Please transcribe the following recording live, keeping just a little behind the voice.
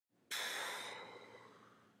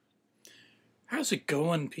How's it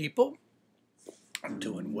going, people? I'm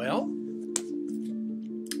doing well.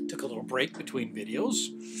 Took a little break between videos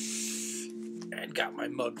and got my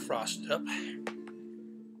mug frosted up.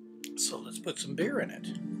 So let's put some beer in it.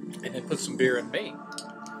 And then put some beer in me.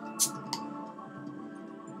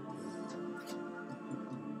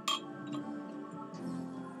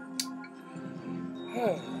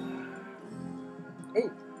 Oh,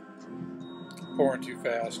 pouring too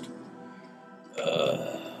fast.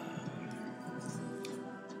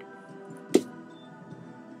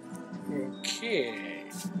 Okay.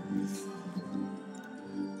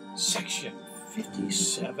 Section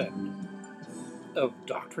 57 of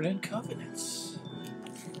Doctrine and Covenants.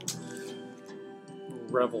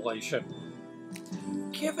 Revelation.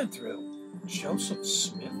 Given through Joseph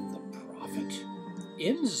Smith the prophet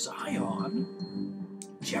in Zion,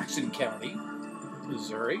 Jackson County,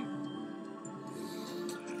 Missouri,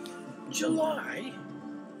 July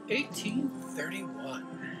 1831.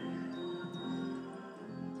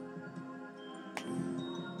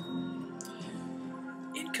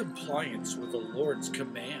 In compliance with the Lord's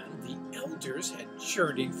command, the elders had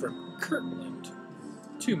journeyed from Kirtland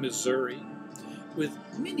to Missouri with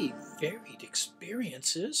many varied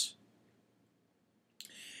experiences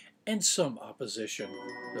and some opposition,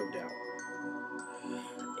 no doubt.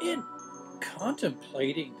 In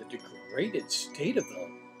contemplating the degraded state of the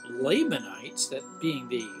Lamanites, that being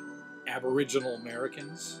the Aboriginal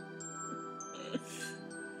Americans,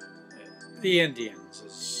 the Indians,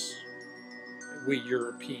 as we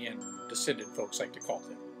European descended folks like to call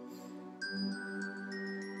them.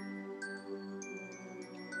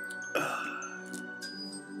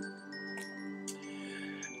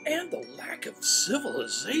 And the lack of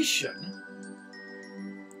civilization,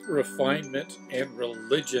 refinement, and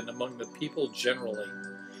religion among the people generally.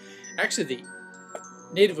 Actually, the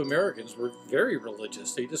Native Americans were very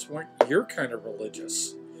religious. They just weren't your kind of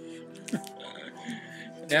religious.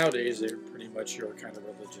 Nowadays, they're pretty much your kind of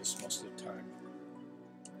religious most of the time.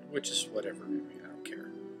 Which is whatever. I mean, I don't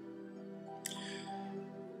care.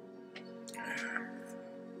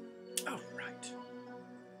 All right.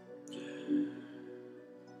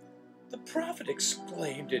 The prophet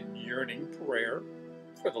exclaimed in yearning prayer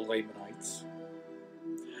for the Lamanites,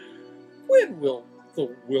 "When will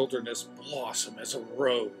the wilderness blossom as a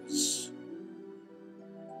rose?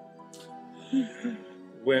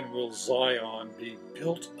 When will Zion be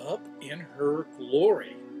built up in her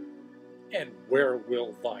glory? And where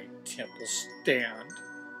will thy temple stand?"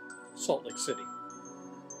 Salt Lake City.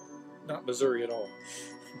 Not Missouri at all.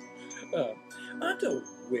 "Unto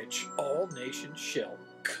which all nations shall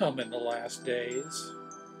come in the last days."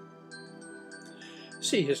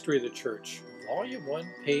 See History of the Church, Volume 1,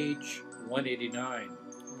 page 189.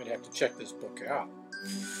 I'm going to have to check this book out.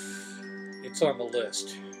 It's on the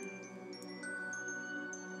list.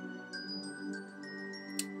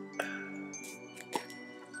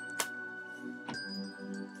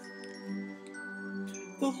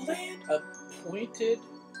 The land appointed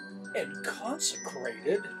and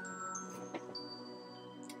consecrated,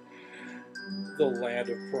 the land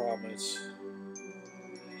of promise,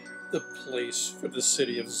 the place for the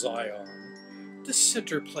city of Zion, the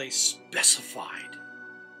center place specified.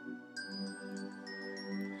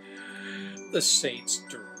 The saints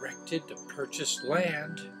directed to purchase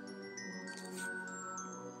land,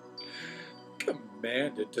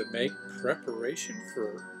 commanded to make preparation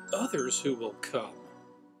for others who will come,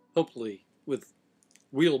 hopefully with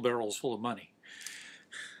wheelbarrows full of money.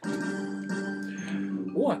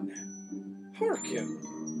 1. Hearken,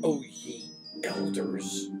 O ye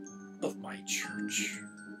elders of my church,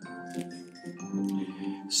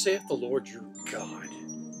 saith the Lord your God,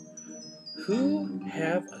 who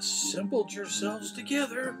have assembled yourselves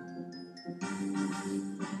together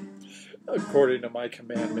according to my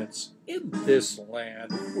commandments in this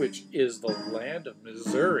land, which is the land of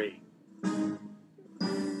Missouri,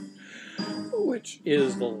 which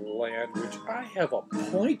is the land which I have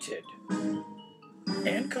appointed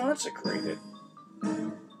and consecrated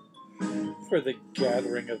for the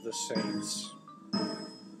gathering of the saints.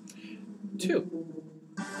 2.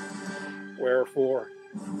 Wherefore,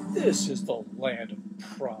 this is the land of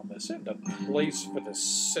promise and the place for the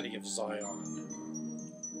city of Zion.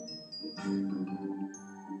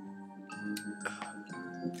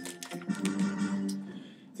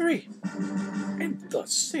 3. And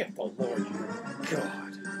thus saith the Lord your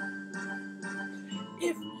God,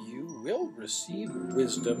 if you will receive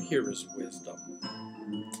wisdom, here is wisdom.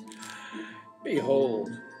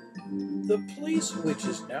 Behold, the place which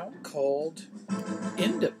is now called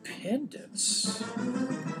Independence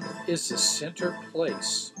is the center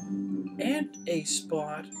place and a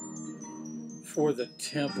spot For the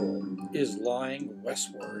temple is lying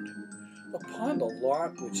westward, upon the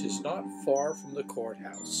lot which is not far from the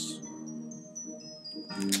courthouse.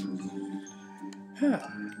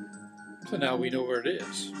 So now we know where it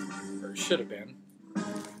is, or it should have been.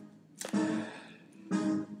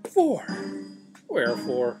 4.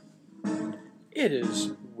 Wherefore, it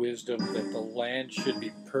is wisdom that the land should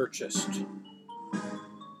be purchased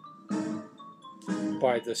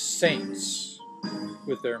by the saints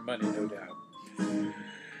with their money, no doubt,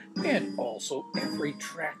 and also every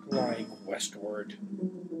tract lying westward,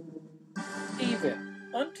 even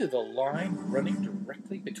unto the line running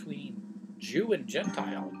directly between Jew and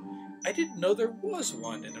Gentile. I didn't know there was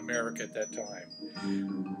one in America at that time.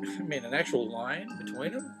 I mean, an actual line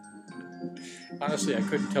between them? Honestly, I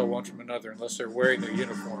couldn't tell one from another unless they're wearing their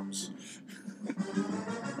uniforms.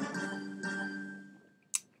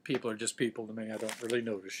 People are just people to me. I don't really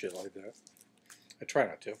notice shit like that. I try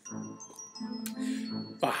not to.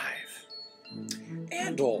 5.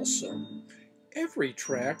 And also, every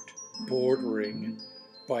tract bordering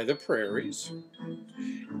by the prairies,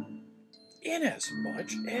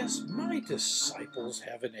 inasmuch as my disciples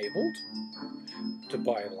have enabled to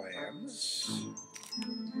buy lands,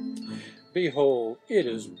 behold, it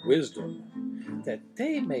is wisdom that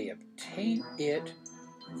they may obtain it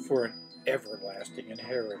for an everlasting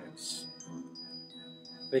inheritance.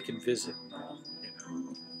 They can visit and all, you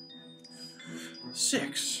know.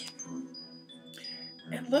 6.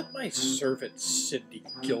 And let my servant Sidney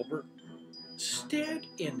Gilbert stand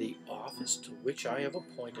in the office to which I have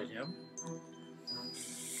appointed him,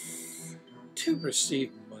 to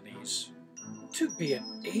receive monies, to be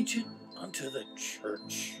an agent unto the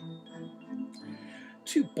church,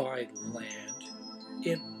 to buy land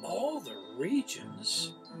in all the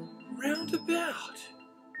regions round about,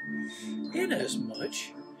 inasmuch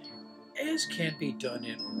as can be done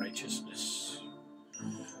in righteousness,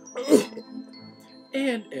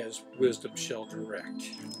 and as wisdom shall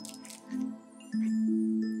direct.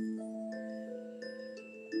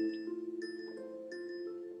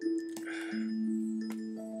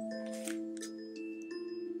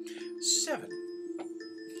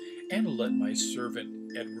 And let my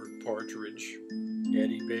servant Edward Partridge,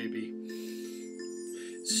 Eddie Baby,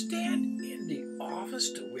 stand in the office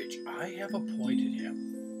to which I have appointed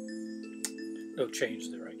him. No change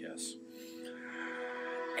there, I guess.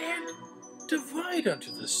 And divide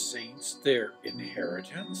unto the saints their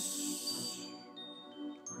inheritance,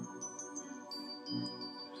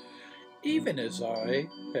 even as I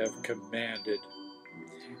have commanded,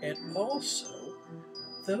 and also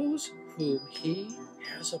those whom he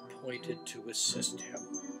has appointed to assist him.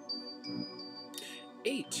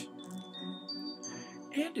 8.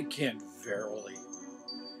 And again, verily,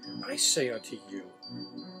 I say unto you,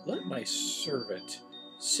 let my servant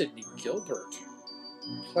Sidney Gilbert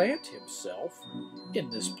plant himself in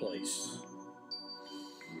this place,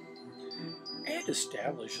 and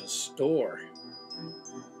establish a store.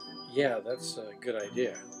 Yeah, that's a good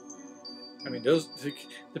idea. I mean,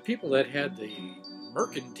 the people that had the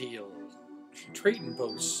mercantile trading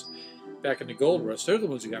posts back in the gold rush, they're the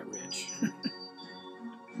ones who got rich.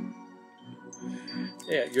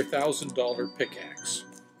 Yeah, your $1,000 pickaxe.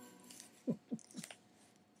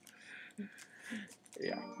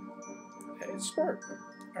 Yeah, it's smart.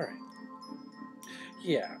 All right.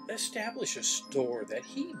 Yeah, establish a store that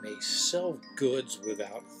he may sell goods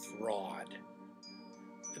without fraud.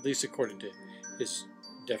 At least according to his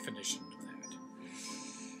definition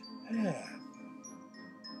of that.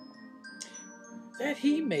 That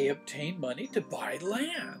he may obtain money to buy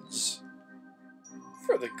lands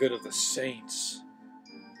for the good of the saints.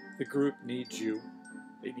 The group needs you.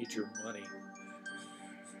 They need your money.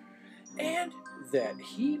 And that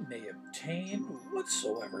he may obtain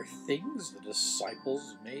whatsoever things the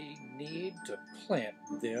disciples may need to plant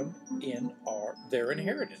them in their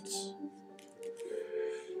inheritance.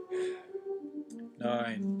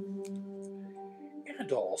 9.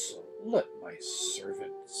 And also let my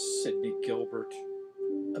servant Sidney Gilbert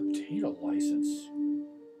obtain a license.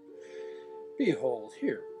 Behold,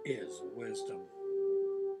 here is wisdom,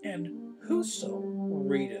 and whoso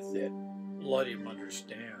readeth it, let him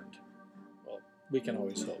understand. Well, we can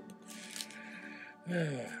always hope.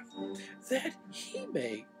 That he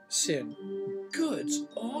may send goods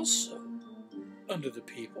also unto the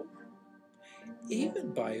people,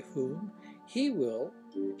 even by whom he will,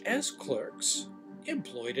 as clerks,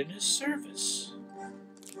 employed in his service.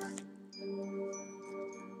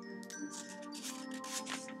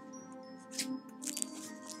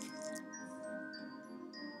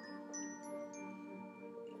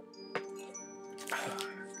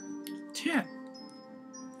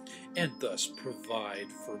 and thus provide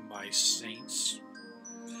for my saints,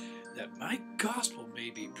 that my gospel may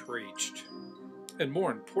be preached, and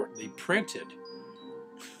more importantly, printed,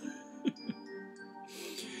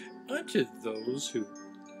 unto those who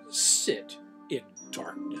sit in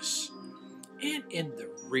darkness and in the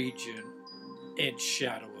region and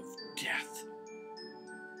shadow of death.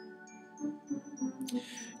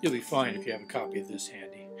 You'll be fine if you have a copy of this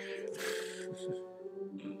handy.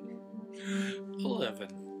 11.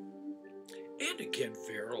 And again,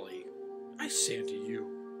 verily, I say unto you,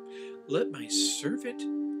 let my servant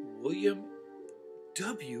William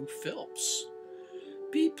W. Phelps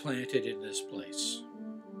be planted in this place,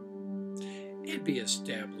 and be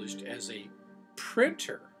established as a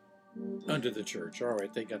printer unto the church. All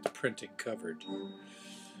right, they got the printing covered.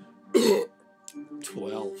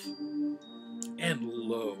 12. And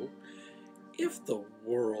lo, if the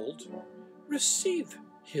world receive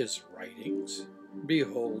his writings,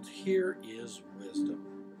 behold, here is wisdom.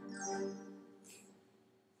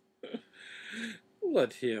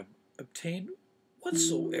 Let him obtain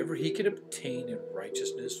whatsoever he can obtain in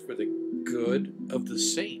righteousness for the good of the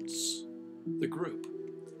saints, the group.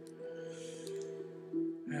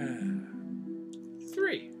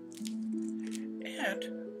 3. And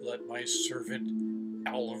let my servant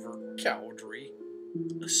Oliver Cowdery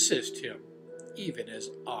assist him, even as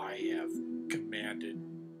I have commanded.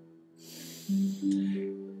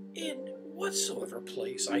 In whatsoever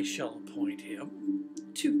place I shall appoint him,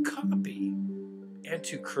 to copy and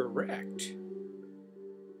to correct,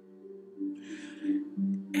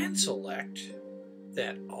 and select,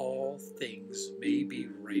 that all things may be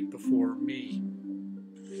right before me,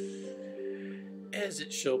 as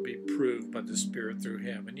it shall be proved by the Spirit through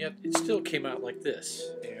him. And yet it still came out like this,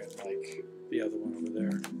 and like the other one over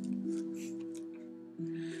there.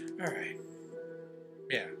 All right.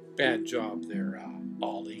 Yeah, bad job there,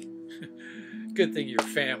 Ollie. Good thing you're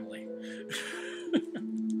family.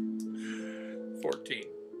 14.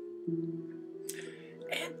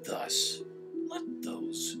 And thus let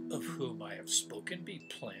those of whom I have spoken be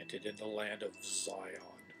planted in the land of Zion,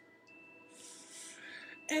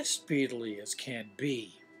 as speedily as can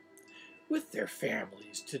be, with their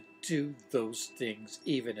families, to do those things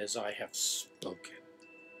even as I have spoken.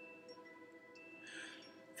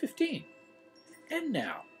 15. And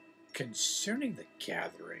now, concerning the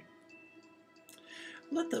gathering,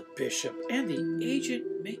 let the bishop and the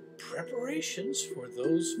agent make preparations for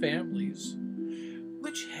those families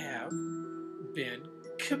which have been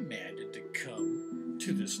commanded to come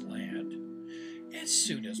to this land as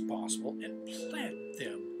soon as possible and plant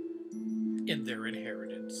them in their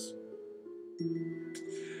inheritance.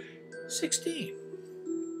 16.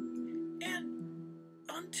 And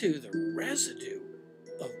unto the residue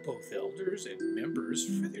of both elders and members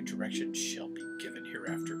further direction shall be given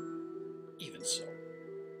hereafter, even so.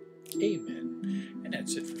 Amen. And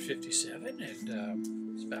that's it for 57, and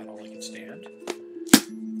that's about all I can stand.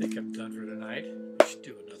 I think I'm done for tonight. I should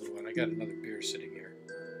do another one. I got another beer sitting here.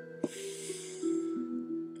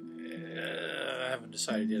 I haven't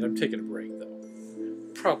decided yet. I'm taking a break, though.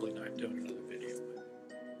 Probably not doing another video.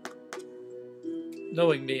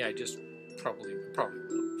 Knowing me, I just probably will.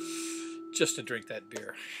 Just to drink that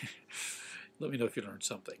beer. Let me know if you learned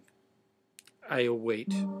something. I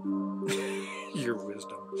await your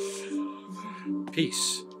wisdom.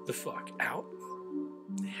 Peace the fuck out.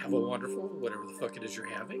 Have a wonderful, whatever the fuck it is you're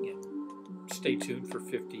having, and stay tuned for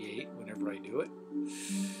 58 whenever I do it.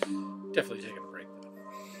 Definitely taking a break, though.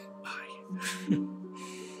 Bye.